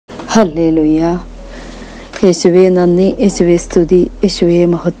Hallelujah. യേശുവേ നന്ദി, യേശുവേ സ്തുതി, യേശുവേ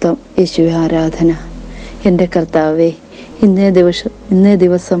മഹത്വം, യേശുവേ ആരാധന. എൻ്റെ കർത്താവേ, ഇന്നേ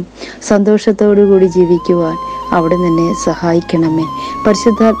ദിവസം സന്തോഷത്തോടുകൂടി ജീവിക്കുവാൻ അവിടെ നിന്നെ സഹായിക്കണമേ.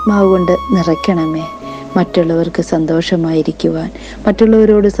 പരിശുദ്ധാത്മാവ് കൊണ്ട് നിറയ്ക്കണമേ. മറ്റുള്ളവർക്ക് സന്തോഷമായിരിക്കുവാൻ,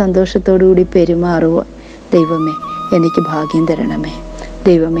 മറ്റുള്ളവരോട് സന്തോഷത്തോടുകൂടി പെരുമാറുവാൻ ദൈവമേ എനിക്ക് ഭാഗ്യം തരണമേ.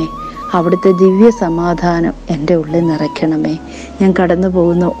 ദൈവമേ, അവിടുത്തെ ദിവ്യ സമാധാനം എൻ്റെ ഉള്ളിൽ നിറയ്ക്കണമേ. ഞാൻ കടന്നു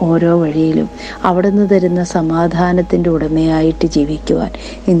പോകുന്ന ഓരോ വഴിയിലും അവിടുന്ന് തരുന്ന സമാധാനത്തിൻ്റെ ഉടമയായിട്ട് ജീവിക്കുവാൻ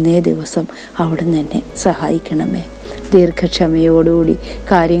ഇന്നേ ദിവസം അവിടുന്ന് എന്നെ സഹായിക്കണമേ. ദീർഘക്ഷമയോടുകൂടി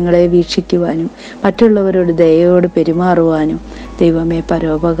കാര്യങ്ങളെ വീക്ഷിക്കുവാനും മറ്റുള്ളവരോട് ദയയോട് പെരുമാറുവാനും ദൈവമേ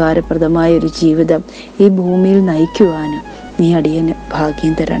പരോപകാരപ്രദമായൊരു ജീവിതം ഈ ഭൂമിയിൽ നയിക്കുവാനും നീ അടിയന്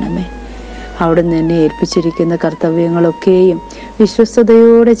ഭാഗ്യം തരണമേ. അവിടുന്ന് എന്നെ ഏൽപ്പിച്ചിരിക്കുന്ന കർത്തവ്യങ്ങളൊക്കെയും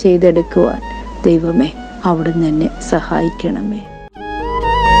വിശ്വസ്തയോടെ ചെയ്തെടുക്കുവാൻ ദൈവമേ അവിടുന്ന് എന്നെ സഹായിക്കണമേ.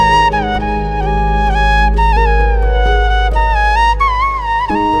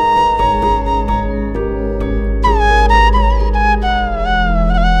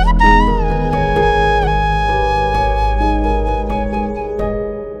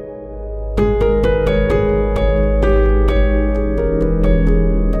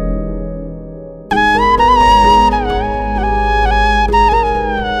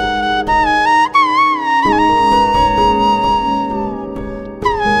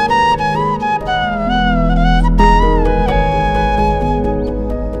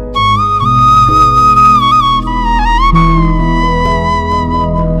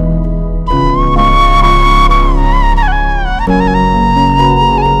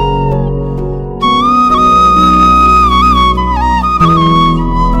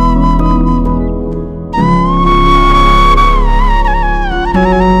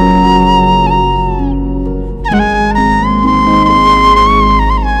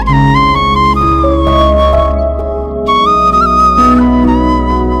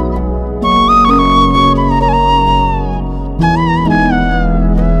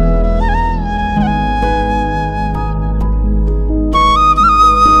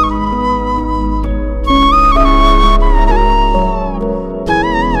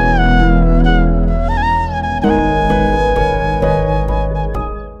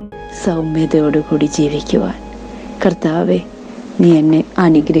 സൗമ്യതയോടുകൂടി ജീവിക്കുവാൻ കർത്താവെ നീ എന്നെ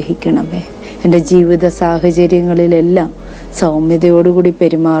അനുഗ്രഹിക്കണമേ. എൻ്റെ ജീവിത സാഹചര്യങ്ങളിലെല്ലാം സൗമ്യതയോടുകൂടി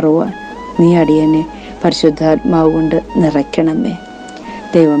പെരുമാറുവാൻ നീ അടിയനെ പരിശുദ്ധാത്മാവ് കൊണ്ട് നിറയ്ക്കണമേ.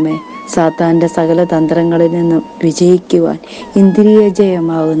 ദൈവമേ, സാത്താൻ്റെ സകല തന്ത്രങ്ങളിൽ നിന്നും വിജയിക്കുവാൻ ഇന്ദ്രിയ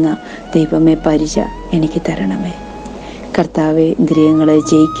ജയമാകുന്ന ദൈവമേ പരിച എനിക്ക് തരണമേ. കർത്താവെ, ഇന്ദ്രിയങ്ങളെ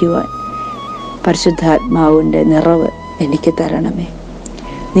ജയിക്കുവാൻ പരിശുദ്ധാത്മാവിൻ്റെ നിറവ് എനിക്ക് തരണമേ.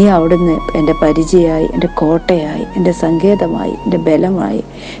 നീ അവിടുന്ന് എൻ്റെ പരിചയമായി, എൻ്റെ കോട്ടയായി, എൻ്റെ സങ്കേതമായി, എൻ്റെ ബലമായി,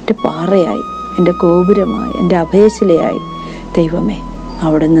 എൻ്റെ പാറയായി, എൻ്റെ ഗോപുരമായി, എൻ്റെ അഭയശിലയായി ദൈവമേ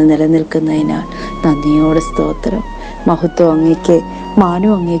അവിടുന്ന് നിലനിൽക്കുന്നതിനാൽ നന്ദിയോടെ സ്തോത്രം. മഹത്വം അങ്ങേക്ക്,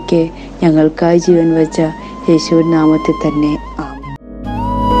 മാനം അങ്ങേക്ക്. ഞങ്ങൾക്കായി ജീവൻ വെച്ച യേശുവിൻ നാമത്തിൽ തന്നെ ആമേൻ.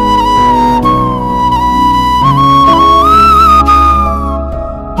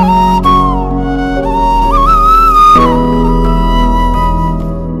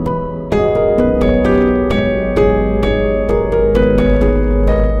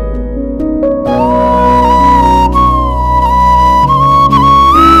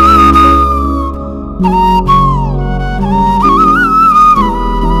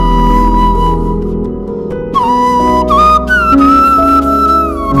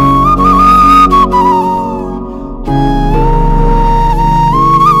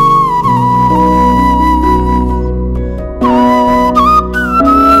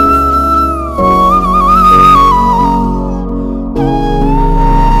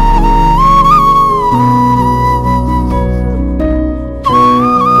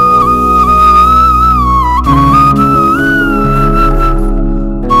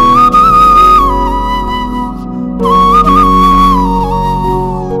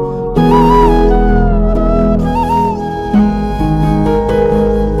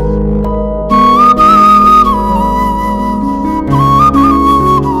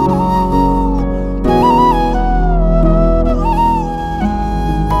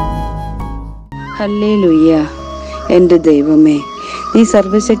 ഹല്ലേലൂയ. എൻ്റെ ദൈവമേ, നീ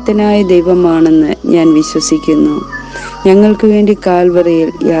സർവശക്തനായ ദൈവമാണെന്ന് ഞാൻ വിശ്വസിക്കുന്നു. ഞങ്ങൾക്ക് വേണ്ടി കാൽവറിയിൽ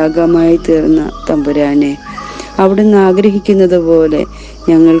യാഗമായി തീർന്ന തമ്പുരാനെ, അവിടുന്ന് ആഗ്രഹിക്കുന്നത് പോലെ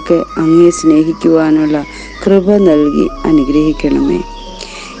ഞങ്ങൾക്ക് അങ്ങയെ സ്നേഹിക്കുവാനുള്ള കൃപ നൽകി അനുഗ്രഹിക്കണമേ.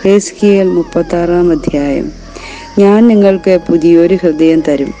 എസ്കേൽ 36 അധ്യായം. ഞാൻ നിങ്ങൾക്ക് പുതിയൊരു ഹൃദയം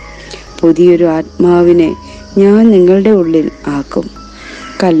തരും, പുതിയൊരു ആത്മാവിനെ ഞാൻ നിങ്ങളുടെ ഉള്ളിൽ ആക്കും.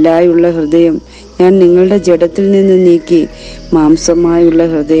 കല്ലായുള്ള ഹൃദയം ഞാൻ നിങ്ങളുടെ ജഡത്തിൽ നിന്ന് നീക്കി മാംസമായുള്ള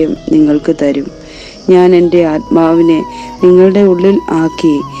ഹൃദയം നിങ്ങൾക്ക് തരും. ഞാൻ എൻ്റെ ആത്മാവിനെ നിങ്ങളുടെ ഉള്ളിൽ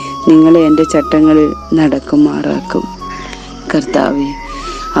ആക്കി നിങ്ങളെ എൻ്റെ ചട്ടങ്ങളിൽ നടക്കുമാറാക്കും. കർത്താവേ,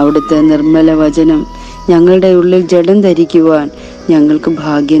 അവിടുത്തെ നിർമ്മല വചനം ഞങ്ങളുടെ ഉള്ളിൽ ജഡം ധരിക്കുവാൻ ഞങ്ങൾക്ക്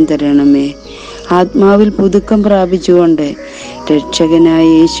ഭാഗ്യം തരണമേ. ആത്മാവിൽ പുതുക്കം പ്രാപിച്ചുകൊണ്ട് രക്ഷകനായ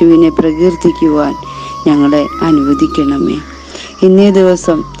യേശുവിനെ പ്രകീർത്തിക്കുവാൻ ഞങ്ങളെ അനുവദിക്കണമേ. ഇന്നേ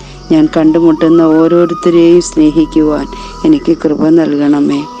ദിവസം ഞാൻ കണ്ടുമുട്ടുന്ന ഓരോരുത്തരെയും സ്നേഹിക്കുവാൻ എനിക്ക് കൃപ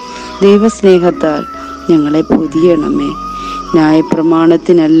നൽകണമേ. ദൈവസ്നേഹത്താൽ ഞങ്ങളെ പൊതിയണമേ.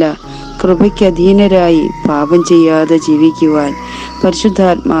 ന്യായപ്രമാണത്തിനല്ല, കൃപയ്ക്ക് അധീനരായി പാപം ചെയ്യാതെ ജീവിക്കുവാൻ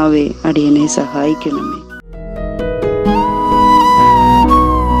പരിശുദ്ധാത്മാവെ അടിയനെ സഹായിക്കണമേ.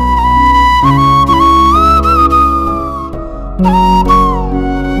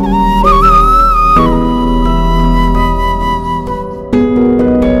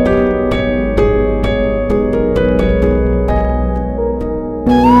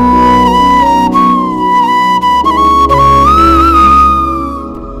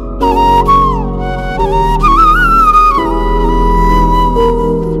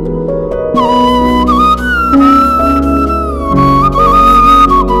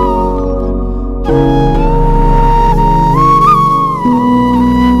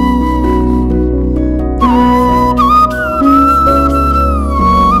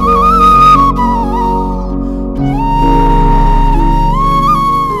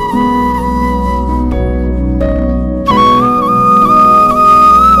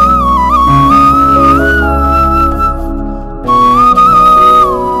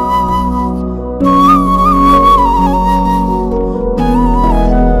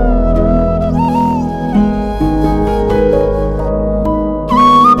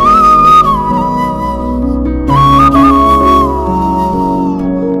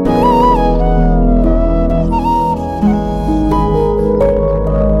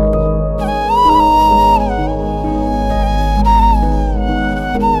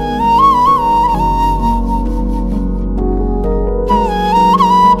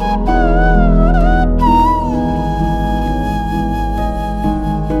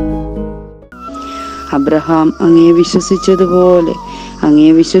 അബ്രഹാം അങ്ങയെ വിശ്വസിച്ചതുപോലെ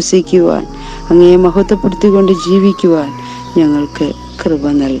അങ്ങയെ വിശ്വസിക്കുവാൻ, അങ്ങയെ മഹത്വപ്പെടുത്തിക്കൊണ്ട് ജീവിക്കുവാൻ ഞങ്ങൾക്ക് കൃപ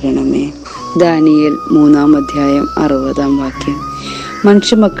നൽകണമേ. ദാനിയേൽ 3-ാം അധ്യായം 60-ാം വാക്യം.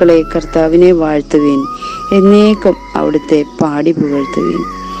 മനുഷ്യമക്കളെ, കർത്താവിനെ വാഴ്ത്തുവിൻ, എന്നേക്കും അവിടുത്തെ പാടി പുകഴ്ത്തുവിൻ.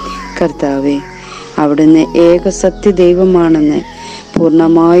 കർത്താവെ, അവിടുന്ന് ഏക സത്യ ദൈവമാണെന്ന്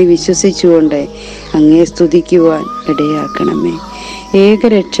പൂർണ്ണമായി വിശ്വസിച്ചുകൊണ്ട് അങ്ങയെ സ്തുതിക്കുവാൻ ഇടയാക്കണമേ.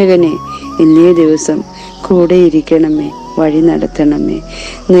 ഏകരക്ഷകനെ ഇന്നേ ദിവസം കൂടെ ഇരിക്കണമേ, വഴി നടത്തണമേ,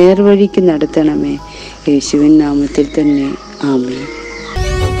 നേർവഴിക്ക് നടത്തണമേ. യേശുവിൻ നാമത്തിൽ തന്നെ ആമേൻ.